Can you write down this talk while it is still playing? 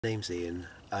Name's Ian.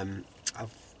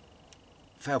 I've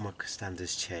failed my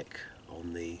standards check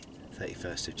on the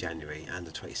 31st of January and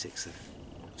the 26th of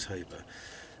October,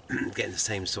 getting the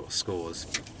same sort of scores.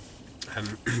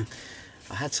 Um,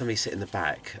 I had somebody sit in the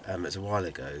back, it was a while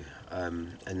ago,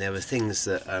 and there were things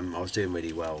that I was doing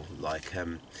really well. Like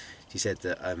she said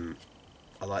that I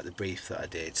liked the brief that I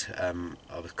did.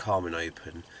 I was calm and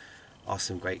open, asked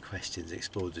some great questions,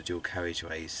 explored the dual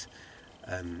carriageways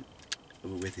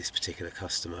with this particular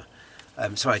customer.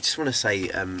 So I just want to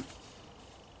say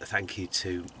thank you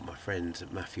to my friend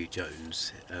Matthew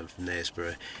Jones from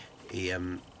Knaresborough. He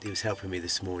was helping me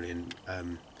this morning.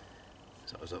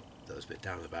 So I was up, that was a bit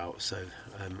down about. So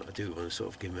I do want to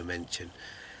sort of give him a mention.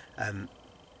 And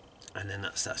then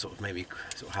that sort of made me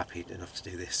sort of happy enough to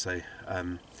do this. So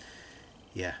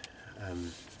yeah,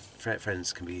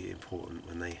 friends can be important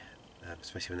when they,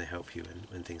 especially when they help you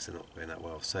when things are not going that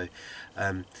well. So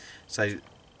so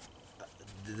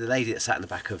the lady that sat in the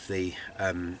back of the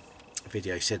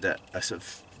video said that I sort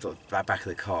of back of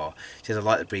the car. She said, "I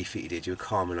like the brief that you did. You were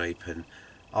calm and open,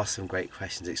 asked some great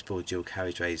questions, explored dual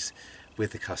carriageways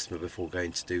with the customer before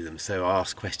going to do them." So I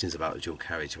asked questions about the dual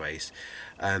carriageways.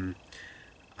 I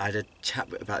had a chat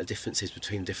about the differences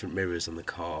between different mirrors on the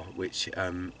car,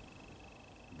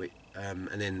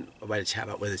 and then I had a chat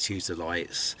about whether to use the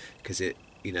lights because the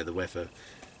weather.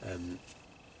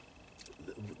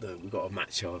 We've got to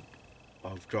match our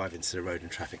driving to the road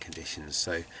and traffic conditions.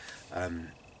 So I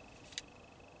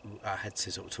had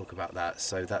to sort of talk about that.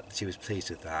 So that she was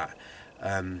pleased with that.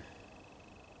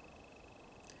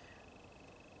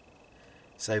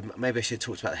 So maybe I should have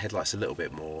talked about the headlights a little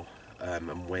bit more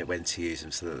and when to use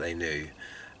them so that they knew.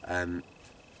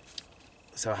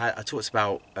 So I talked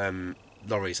about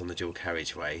lorries on the dual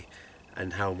carriageway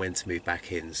and how and when to move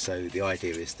back in. So the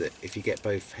idea is that if you get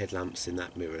both headlamps in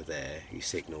that mirror there, you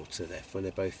signal to the left. When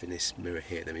they're both in this mirror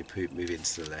here, then we move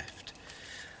into the left.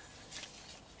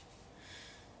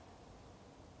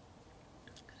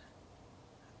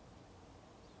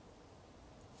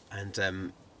 And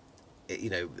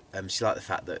she liked the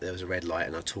fact that there was a red light,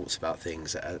 and I talked about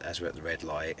things as we're at the red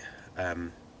light.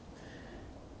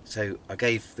 So I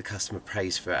gave the customer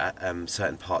praise for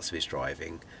certain parts of his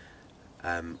driving.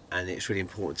 And it's really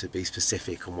important to be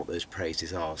specific on what those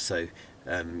praises are. So,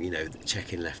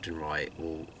 checking left and right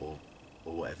or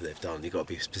whatever they've done, you've got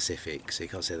to be specific. So you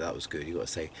can't say that was good. You've got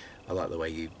to say, I like the way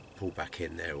you pulled back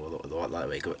in there, or I like the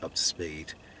way you got up to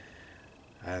speed.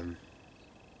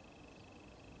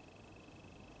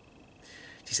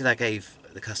 She said I gave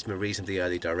the customer reasonably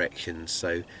early directions,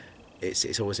 so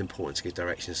it's always important to give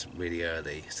directions really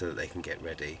early so that they can get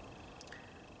ready.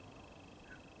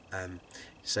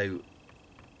 So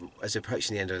as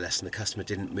approaching the end of the lesson, the customer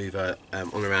didn't move on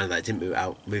around that, didn't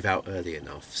move out early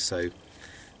enough. So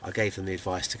I gave them the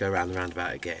advice to go around the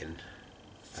roundabout again,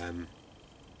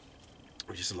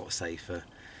 which is a lot safer.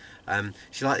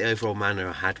 She liked the overall manner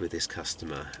I had with this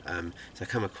customer, so I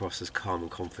come across as calm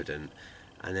and confident,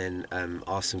 and then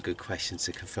asked some good questions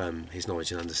to confirm his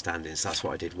knowledge and understanding. So that's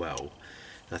what I did well.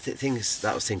 And I think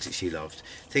that was things that she loved.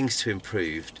 Things to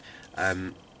improve.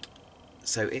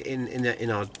 So in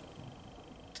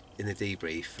the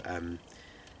debrief,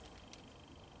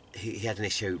 he had an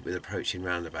issue with approaching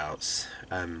roundabouts.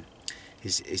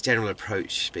 His general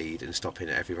approach speed and stopping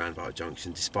at every roundabout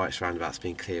junction, despite roundabouts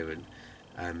being clear,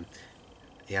 and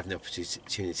he had the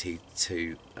opportunity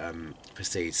to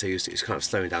proceed. So he was kind of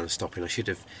slowing down and stopping. I should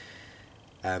have,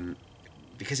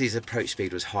 because his approach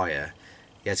speed was higher,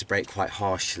 he had to brake quite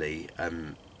harshly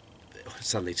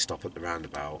suddenly to stop at the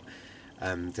roundabout.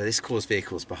 So this caused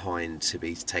vehicles behind to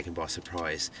be taken by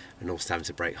surprise and also having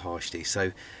to brake harshly.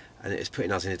 So, and it was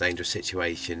putting us in a dangerous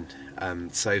situation.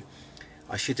 So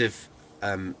I should have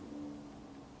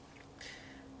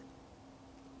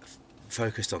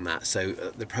focused on that. So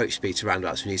the approach speed to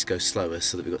roundabouts, we need to go slower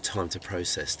so that we've got time to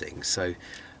process things. So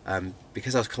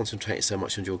because I was concentrating so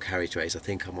much on dual carriageways, I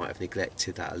think I might have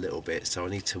neglected that a little bit. So I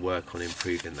need to work on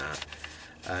improving that.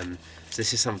 So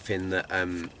this is something that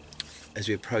as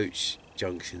we approach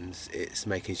junctions, it's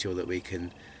making sure that we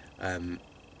can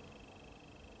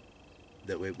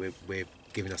that we're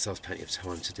giving ourselves plenty of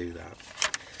time to do that.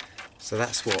 So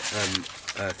that's what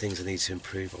things I need to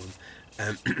improve on.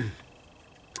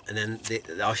 And then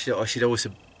I should always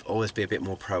be a bit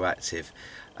more proactive.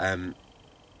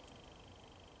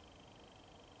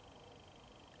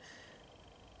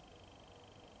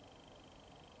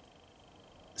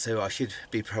 So I should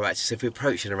be proactive. So if we're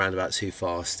approaching a roundabout too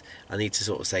fast, I need to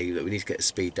sort of say that we need to get the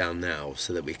speed down now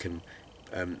so that we can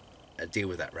deal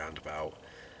with that roundabout.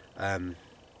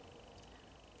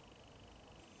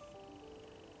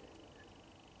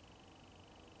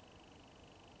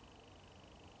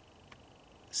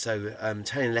 So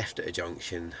turning left at a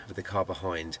junction with the car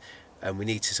behind, we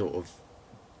need to sort of,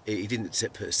 he didn't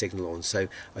put a signal on, so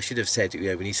I should have said,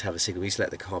 we need to have a signal, we need to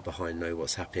let the car behind know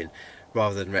what's happening,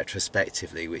 rather than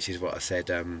retrospectively, which is what I said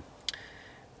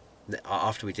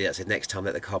after we did that. I said next time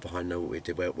let the car behind know what we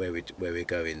did, where we're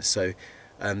going. So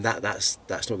that's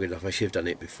not good enough. I should have done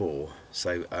it before.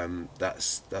 So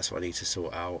that's what I need to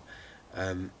sort out.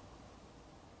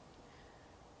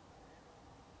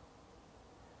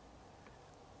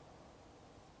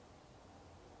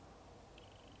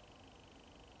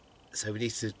 So we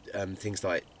need to things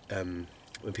like when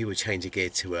people change a gear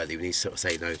too early, we need to sort of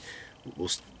say no. We'll,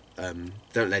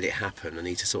 don't let it happen. I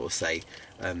need to sort of say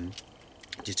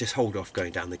just hold off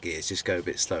going down the gears. Just go a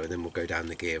bit slower, and then we'll go down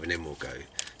the gear, and then we'll go.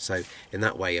 So in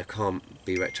that way, I can't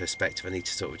be retrospective. I need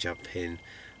to sort of jump in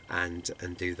and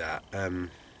do that.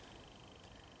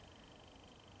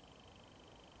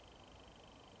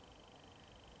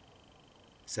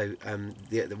 So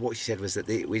what she said was that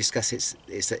we discussed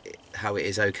it's how it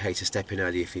is okay to step in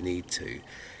early if you need to,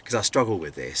 because I struggle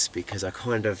with this, because I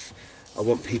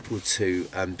want people to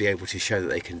be able to show that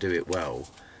they can do it well,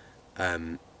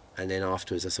 and then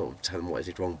afterwards I sort of tell them what I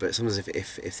did wrong. But sometimes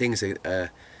if things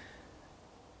are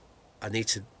I need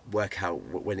to work out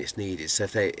when it's needed. So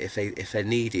if they're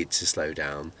needed to slow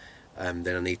down,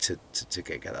 then I need to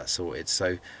get that sorted.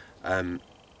 So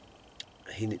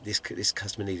this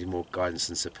customer needed more guidance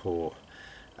and support,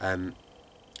 and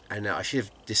I should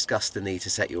have discussed the need to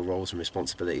set your roles and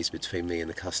responsibilities between me and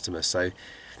the customer, so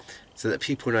that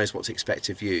pupil knows what to expect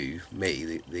of you,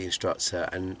 me, the instructor,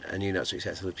 and you know what to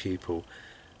expect of the pupil.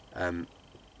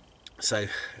 So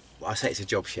I say it's a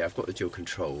job share. I've got the dual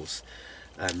controls.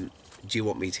 Do you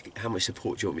want me to? How much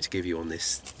support do you want me to give you on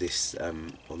this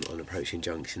on approaching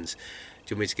junctions?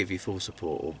 Do you want me to give you full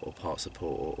support or part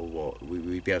support or what?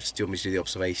 We'd be able to. Do you want me to do the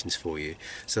observations for you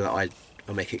so that I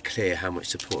make it clear how much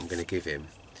support I'm going to give him?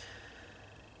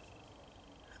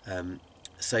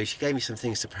 So she gave me some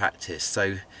things to practice.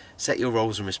 So set your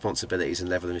roles and responsibilities and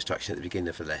level of instruction at the beginning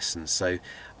of the lesson. So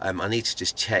I need to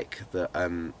just check that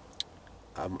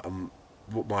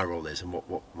what my role is and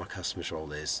what my customer's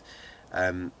role is.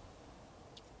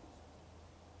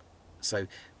 So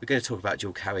we're going to talk about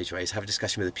dual carriageways, have a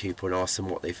discussion with the pupil and ask them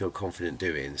what they feel confident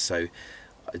doing. So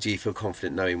do you feel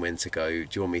confident knowing when to go? Do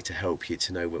you want me to help you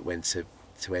to know when to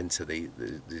enter the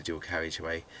dual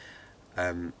carriageway?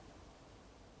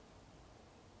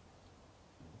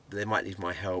 They might need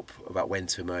my help about when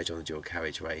to emerge on the dual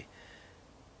carriageway.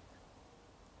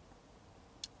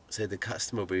 So the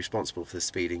customer will be responsible for the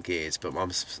speed and gears, but I'm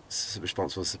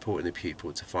responsible for supporting the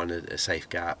pupil to find a safe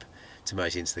gap to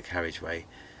merge into the carriageway.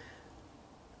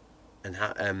 And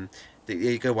how,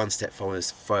 you go one step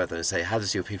further and say, how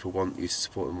does your pupil want you to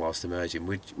support them whilst emerging?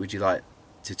 Would you like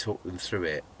to talk them through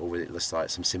it, or would it just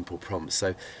like some simple prompts?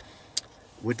 So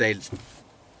would they,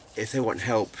 if they want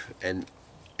help in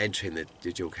entering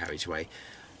the dual carriageway,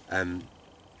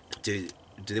 do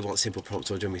they want simple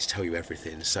prompts, or do you want me to tell you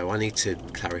everything? So I need to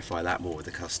clarify that more with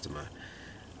the customer.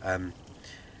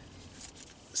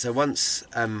 So once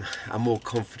I'm more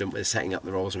confident with setting up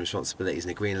the roles and responsibilities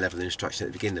and agreeing level of instruction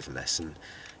at the beginning of the lesson,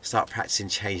 start practicing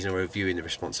changing or reviewing the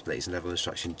responsibilities and level of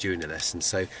instruction during the lesson.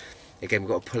 So again, we've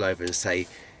got to pull over and say,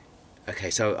 okay,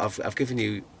 so I've given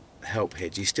you help here.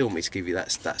 Do you still want me to give you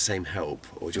that same help,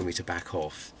 or do you want me to back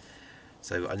off?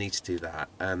 So I need to do that.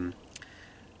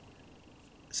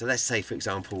 So let's say, for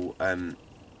example,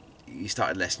 you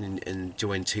started a lesson and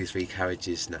joined 2-3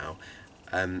 carriages now.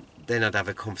 Then I'd have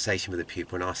a conversation with the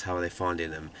pupil and ask how they're finding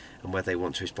them and whether they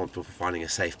want to be responsible for finding a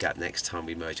safe gap next time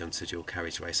we merge onto the dual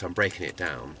carriageway. So I'm breaking it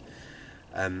down.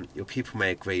 Your pupil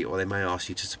may agree, or they may ask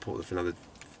you to support them for another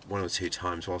 1 or 2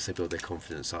 times whilst they build their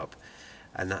confidence up,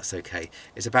 and that's okay.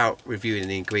 It's about reviewing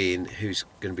and agreeing who's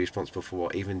going to be responsible for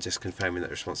what, even just confirming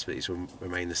that responsibilities will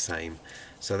remain the same.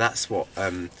 So that's what I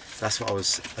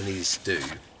needed to do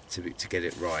to get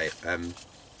it right.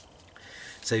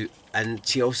 So, and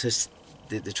she also,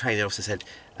 the trainer also said,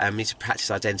 we need to practice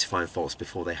identifying faults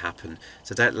before they happen.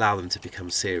 So don't allow them to become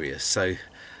serious. So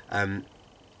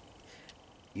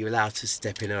you're allowed to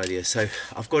step in earlier. So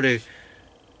I've got to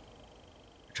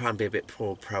try and be a bit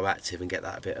more proactive and get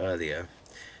that a bit earlier.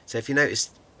 So if I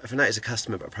notice a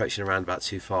customer approaching a roundabout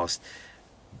too fast,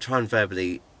 try and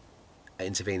verbally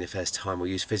intervene if there's time, or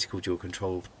use physical dual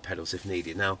control pedals if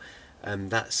needed. Now,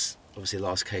 that's obviously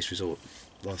last resort,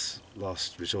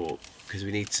 because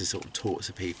we need to sort of talk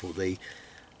to people. The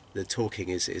talking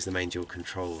is the main dual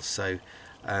control. So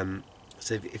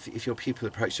so if your pupil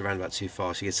approaches a roundabout too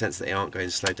fast, you get a sense that they aren't going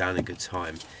to slow down in good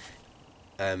time.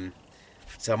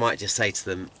 So I might just say to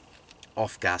them,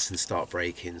 off gas and start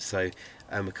braking. So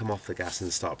we come off the gas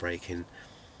and start braking.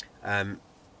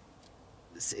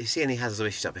 If you see any hazards or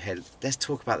issues up ahead, let's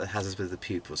talk about the hazards with the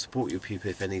pupil. Support your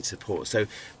pupil if they need support. So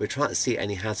we're trying to see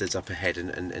any hazards up ahead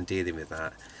and dealing with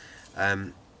that.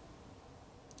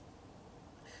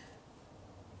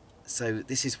 So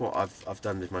this is what I've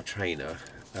done with my trainer.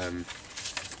 I'm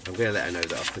going to let her know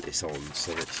that I've put this on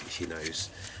so that she knows.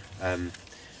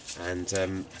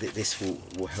 This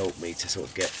will help me to sort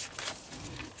of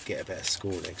get a better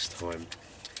score next time.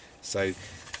 So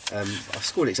I've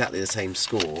scored exactly the same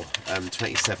score,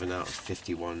 27 out of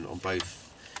 51 on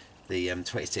both the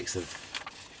 26th of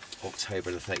October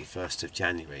and the 31st of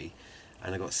January,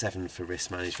 and I got 7 for risk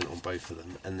management on both of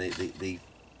them, and the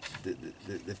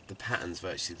pattern's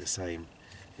virtually the same.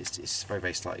 It's very,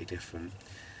 very slightly different.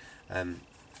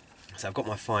 So I've got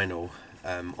my final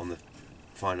on the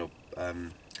final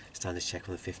standards check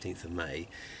on the 15th of May.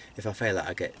 If I fail that,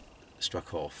 I get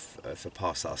struck off. If I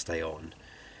pass that, I'll stay on.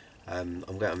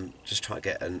 I'm just trying to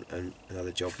get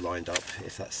another job lined up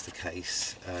if that's the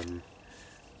case,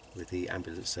 with the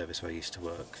ambulance service where I used to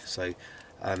work. So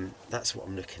that's what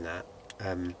I'm looking at.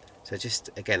 So just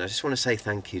again, I just want to say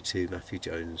thank you to Matthew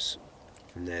Jones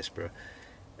from Knaresborough.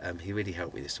 He really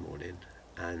helped me this morning,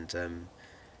 and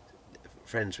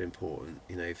friends are important.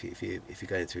 You know, if you're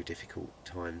going through difficult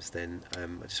times, then I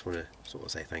just want to sort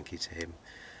of say thank you to him.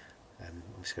 I'm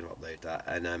just going to upload that,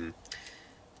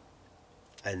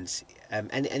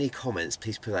 and any comments,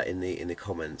 please put that in the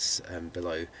comments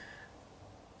below,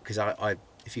 because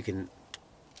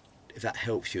if that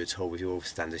helps you at all with your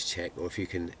standards check, or if you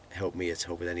can help me at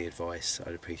all with any advice,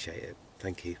 I'd appreciate it.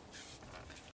 Thank you.